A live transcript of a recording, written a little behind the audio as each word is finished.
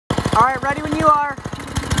Alright, ready when you are.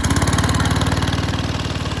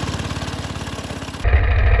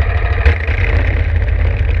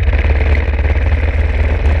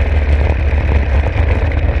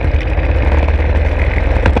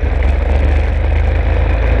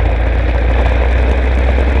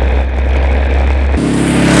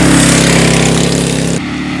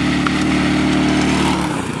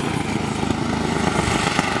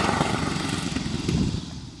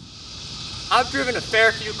 I've driven a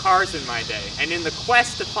fair few cars in my day, and in the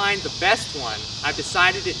quest to find the best one, I've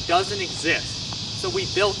decided it doesn't exist, so we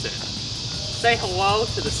built it. Say hello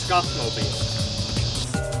to the Scuffmobile.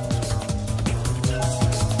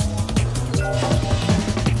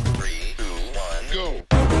 3, 2, 1, go!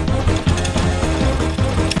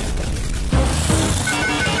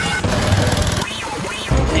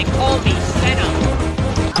 They call me Senna.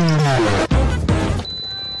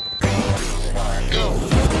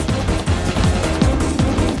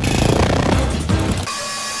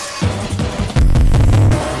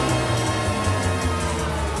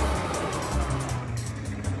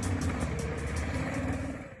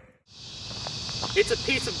 It's a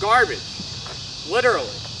piece of garbage, literally.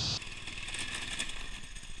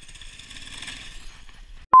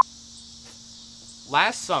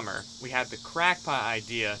 Last summer, we had the crackpot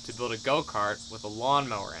idea to build a go-kart with a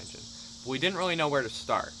lawnmower engine, but we didn't really know where to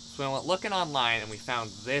start. So we went looking online and we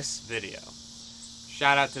found this video.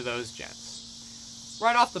 Shout out to those gents.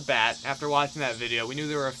 Right off the bat, after watching that video, we knew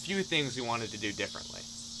there were a few things we wanted to do differently.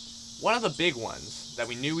 One of the big ones that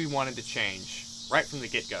we knew we wanted to change right from the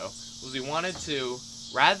get-go was we wanted to,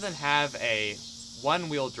 rather than have a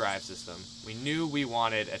one-wheel drive system, we knew we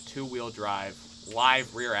wanted a two-wheel drive,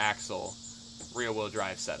 live rear axle, rear-wheel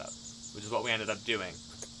drive setup, which is what we ended up doing.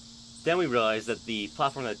 Then we realized that the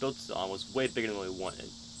platform that I built this on was way bigger than what we wanted.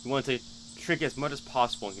 We wanted to shrink as much as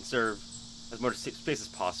possible and conserve as much space as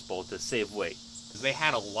possible to save weight. Because they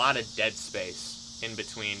had a lot of dead space in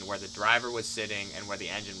between where the driver was sitting and where the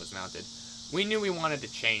engine was mounted. We knew we wanted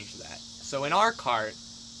to change that. So in our cart,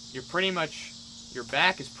 your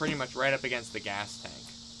back is pretty much right up against the gas tank.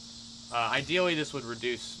 Ideally, this would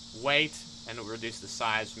reduce weight and it would reduce the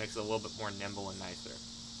size, makes it a little bit more nimble and nicer.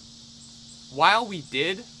 While we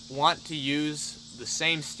did want to use the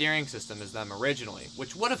same steering system as them originally,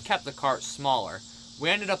 which would have kept the cart smaller, we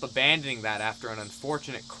ended up abandoning that after an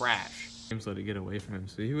unfortunate crash. James let it get away from him,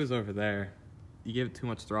 so he was over there. He gave it too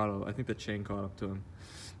much throttle. I think the chain caught up to him.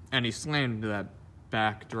 And he slammed into that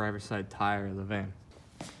back driver's side tire of the van.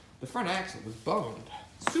 The front axle was boned.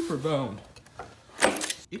 Super boned.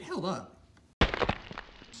 It held up.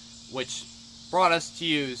 Which brought us to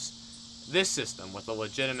use this system with a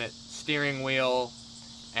legitimate steering wheel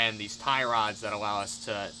and these tie rods that allow us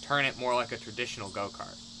to turn it more like a traditional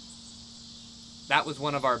go-kart. That was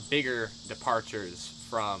one of our bigger departures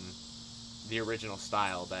from the original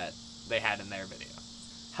style that they had in their video.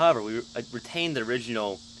 However, we retained the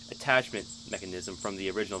original attachment mechanism from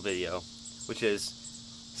the original video, which is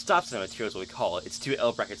stop sign material is what we call it. It's two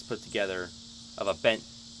L brackets put together of a bent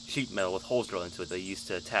sheet metal with holes drilled into it that you used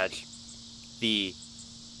to attach the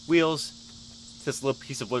wheels to this little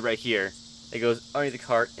piece of wood right here that goes underneath the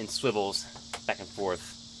cart and swivels back and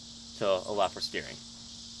forth to allow for steering.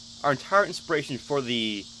 Our entire inspiration for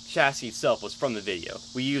the chassis itself was from the video.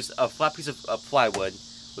 We used a flat piece of plywood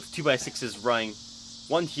with 2x6s running,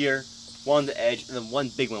 one here, one on the edge, and then one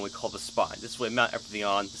big one we call the spine. This is where we mount everything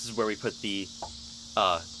on. This is where we put the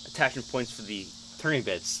attachment points for the turning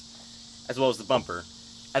bits, as well as the bumper.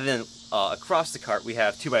 And then across the cart we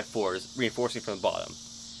have 2x4s reinforcing from the bottom.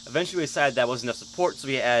 Eventually we decided that wasn't enough support, so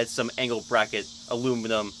we added some angle bracket,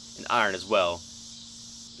 aluminum, and iron as well.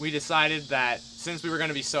 We decided that since we were going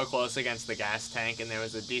to be so close against the gas tank and there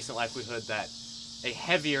was a decent likelihood that a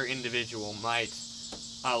heavier individual might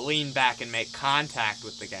lean back and make contact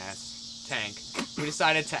with the gas tank, we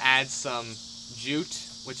decided to add some jute,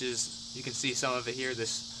 which is, you can see some of it here, this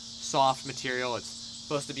soft material. It's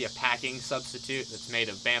supposed to be a packing substitute that's made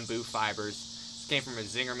of bamboo fibers. This came from a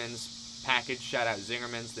Zingerman's package. Shout out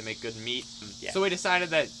Zingerman's, they make good meat. Yeah. So we decided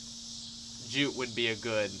that jute would be a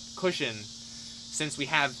good cushion since we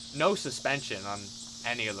have no suspension on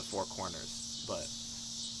any of the four corners. But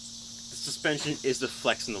the suspension is the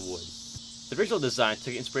flex in the wood. The original design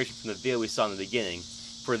took inspiration from the video we saw in the beginning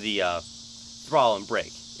for the throttle and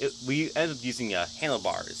brake. We ended up using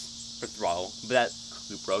handlebars for throttle, but that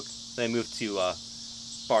quickly broke. Then I moved to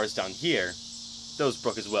bars down here. Those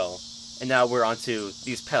broke as well. And now we're onto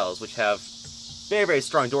these pedals, which have very, very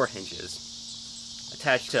strong door hinges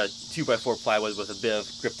attached to 2x4 plywood with a bit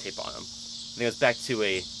of grip tape on them. And it goes back to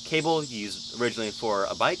a cable used originally for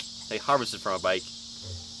a bike, they harvested from a bike,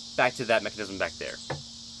 back to that mechanism back there.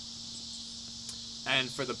 And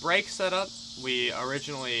for the brake setup, we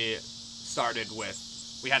originally started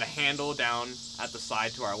with, we had a handle down at the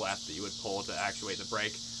side to our left that you would pull to actuate the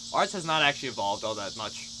brake. Ours has not actually evolved all that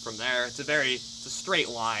much from there. It's a straight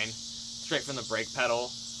line, straight from the brake pedal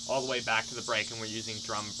all the way back to the brake, and we're using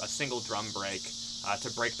a single drum brake to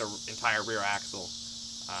brake the entire rear axle.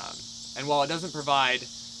 And while it doesn't provide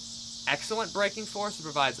excellent braking force, it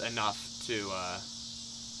provides enough to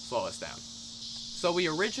slow us down. So we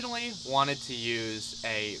originally wanted to use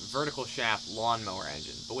a vertical shaft lawnmower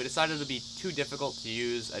engine, but we decided it would be too difficult to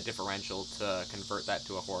use a differential to convert that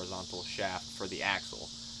to a horizontal shaft for the axle.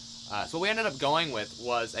 So what we ended up going with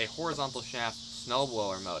was a horizontal shaft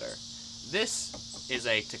snowblower motor. This is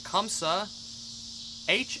a Tecumseh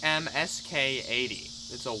HMSK80.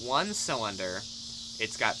 It's a one-cylinder.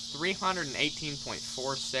 It's got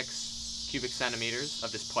 318.46 cubic centimeters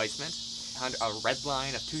of displacement, a red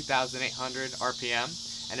line of 2,800 RPM,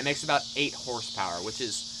 and it makes about 8 horsepower, which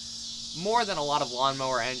is more than a lot of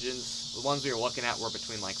lawnmower engines. The ones we were looking at were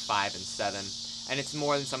between like 5 and 7, and it's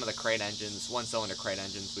more than some of the crate engines, one-cylinder crate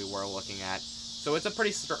engines we were looking at. So it's a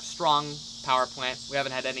pretty strong power plant. We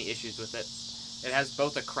haven't had any issues with it. It has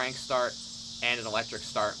both a crank start and an electric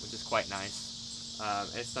start, which is quite nice.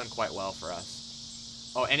 It's done quite well for us.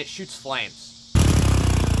 Oh, and it shoots flames.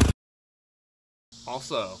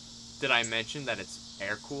 Also, did I mention that it's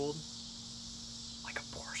air-cooled? Like a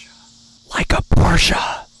Porsche. Like a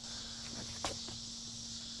Porsche!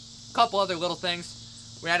 A couple other little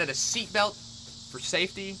things. We added a seatbelt for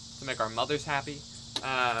safety to make our mothers happy.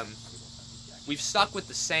 We've stuck with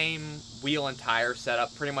the same wheel and tire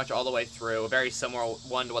setup pretty much all the way through, a very similar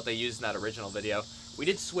one to what they used in that original video. We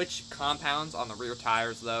did switch compounds on the rear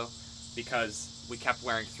tires though, because we kept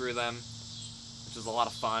wearing through them, which was a lot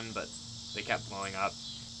of fun, but they kept blowing up.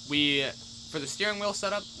 For the steering wheel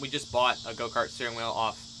setup, we just bought a Go-Kart steering wheel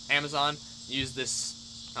off Amazon. Used this,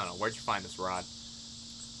 I don't know, where'd you find this, Rod?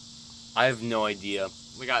 I have no idea.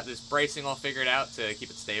 We got this bracing all figured out to keep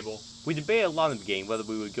it stable. We debated a lot in the game whether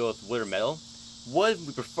we would go with wood or metal. Wood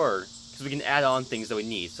we prefer, because we can add on things that we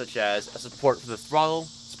need, such as a support for the throttle,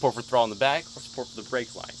 support for throttle in the back, or support for the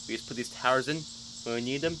brake line. We just put these towers in when we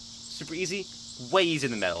need them. Super easy, way easier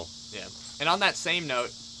than metal. Yeah. And on that same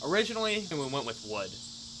note, originally we went with wood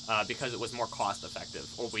because it was more cost effective,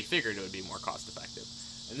 or we figured it would be more cost effective.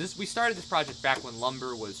 And we started this project back when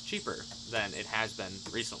lumber was cheaper than it has been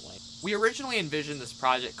recently. We originally envisioned this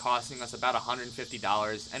project costing us about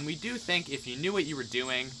 $150, and we do think if you knew what you were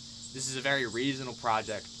doing, this is a very reasonable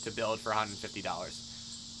project to build for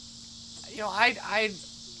 $150. You know, I'd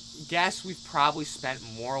guess we've probably spent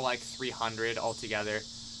more like $300 altogether,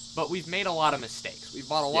 but we've made a lot of mistakes. We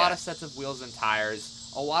bought a lot of sets of wheels and tires,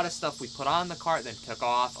 a lot of stuff we put on the cart then took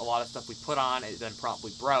off, a lot of stuff we put on it then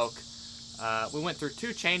promptly broke. We went through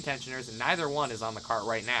 2 chain tensioners and neither one is on the cart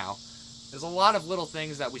right now. There's a lot of little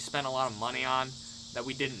things that we spent a lot of money on that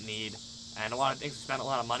we didn't need, and a lot of things we spent a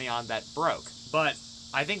lot of money on that broke. But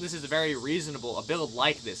I think this is a build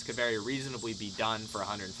like this could very reasonably be done for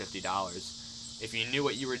 $150 if you knew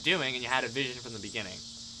what you were doing and you had a vision from the beginning.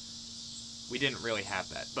 We didn't really have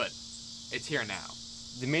that, but it's here now.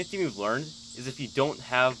 The main thing we've learned is if you don't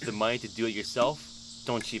have the money to do it yourself,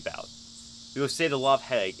 don't cheap out. We will save a lot of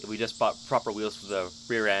headache if we just bought proper wheels for the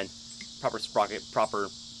rear end, proper sprocket, proper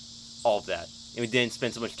all of that. And we didn't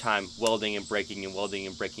spend so much time welding and braking and welding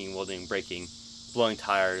and braking and welding and braking, blowing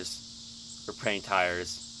tires, repairing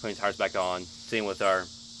tires, putting tires back on, same with our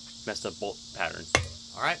messed up bolt pattern.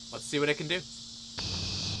 Alright, let's see what it can do.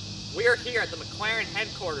 We are here at the McLaren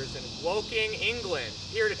headquarters in Woking, England,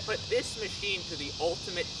 here to put this machine to the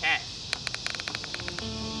ultimate test.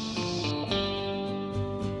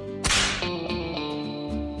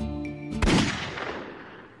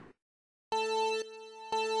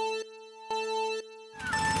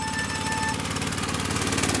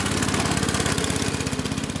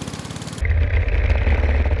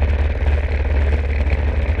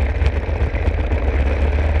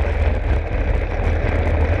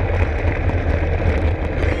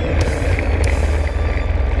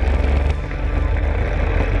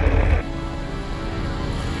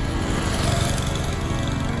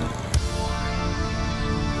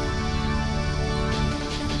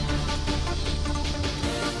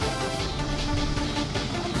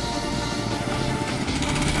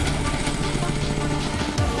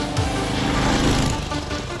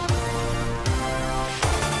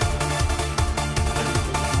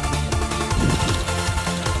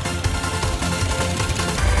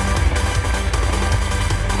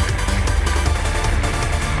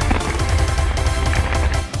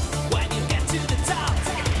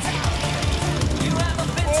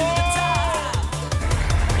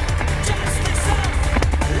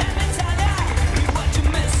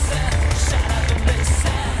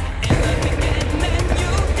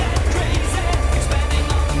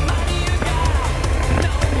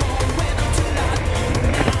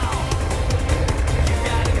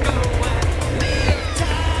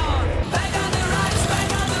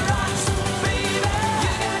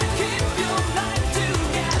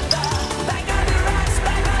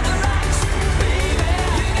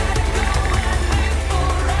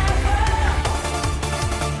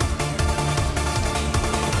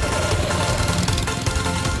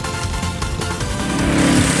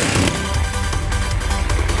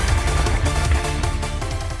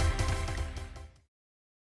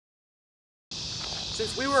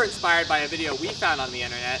 Since we were inspired by a video we found on the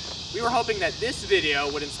internet, we were hoping that this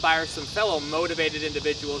video would inspire some fellow motivated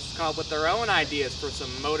individuals to come up with their own ideas for some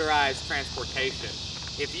motorized transportation.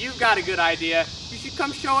 If you've got a good idea, you should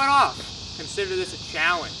come show it off. Consider this a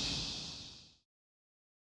challenge.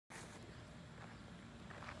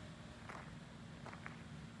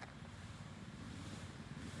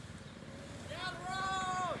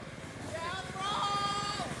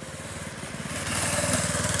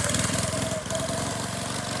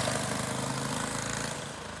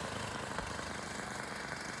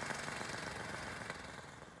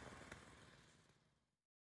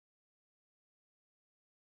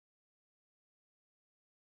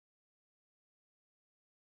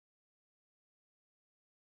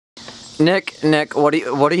 Nick, what do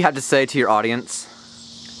you have to say to your audience?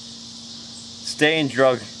 Stay in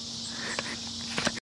drug